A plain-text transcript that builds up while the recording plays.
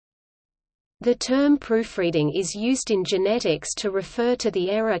The term proofreading is used in genetics to refer to the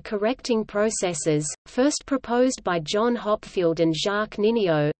error-correcting processes, first proposed by John Hopfield and Jacques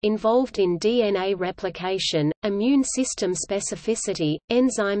Ninio, involved in DNA replication, immune system specificity,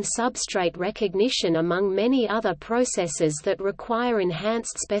 enzyme substrate recognition among many other processes that require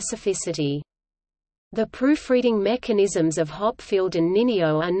enhanced specificity. The proofreading mechanisms of Hopfield and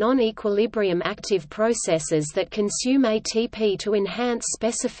Ninio are non-equilibrium active processes that consume ATP to enhance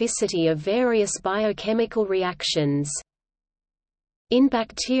specificity of various biochemical reactions. In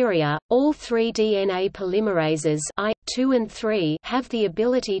bacteria, all three DNA polymerases I, II and III have the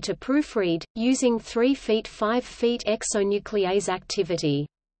ability to proofread, using 3'5' exonuclease activity.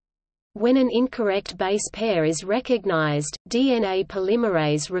 When an incorrect base pair is recognized, DNA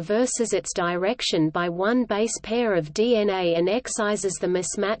polymerase reverses its direction by one base pair of DNA and excises the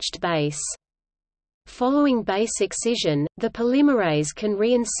mismatched base. Following base excision, the polymerase can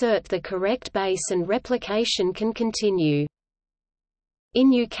reinsert the correct base and replication can continue. In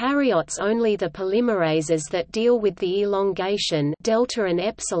eukaryotes, only the polymerases that deal with the elongation delta and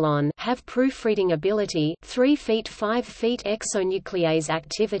epsilon have proofreading ability. 3'5' exonuclease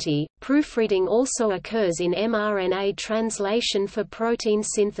activity. Proofreading also occurs in mRNA translation for protein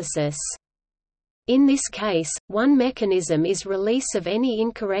synthesis. In this case, one mechanism is release of any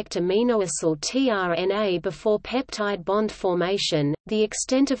incorrect aminoacyl tRNA before peptide bond formation. The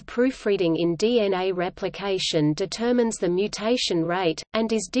extent of proofreading in DNA replication determines the mutation rate,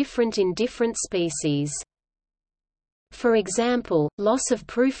 and is different in different species. For example, loss of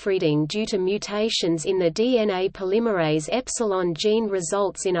proofreading due to mutations in the DNA polymerase epsilon gene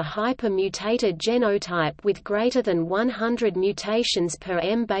results in a hyper-mutated genotype with greater than 100 mutations per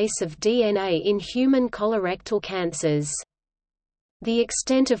M base of DNA in human colorectal cancers. The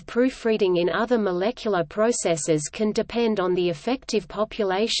extent of proofreading in other molecular processes can depend on the effective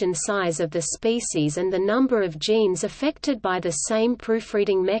population size of the species and the number of genes affected by the same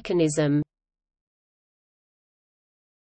proofreading mechanism.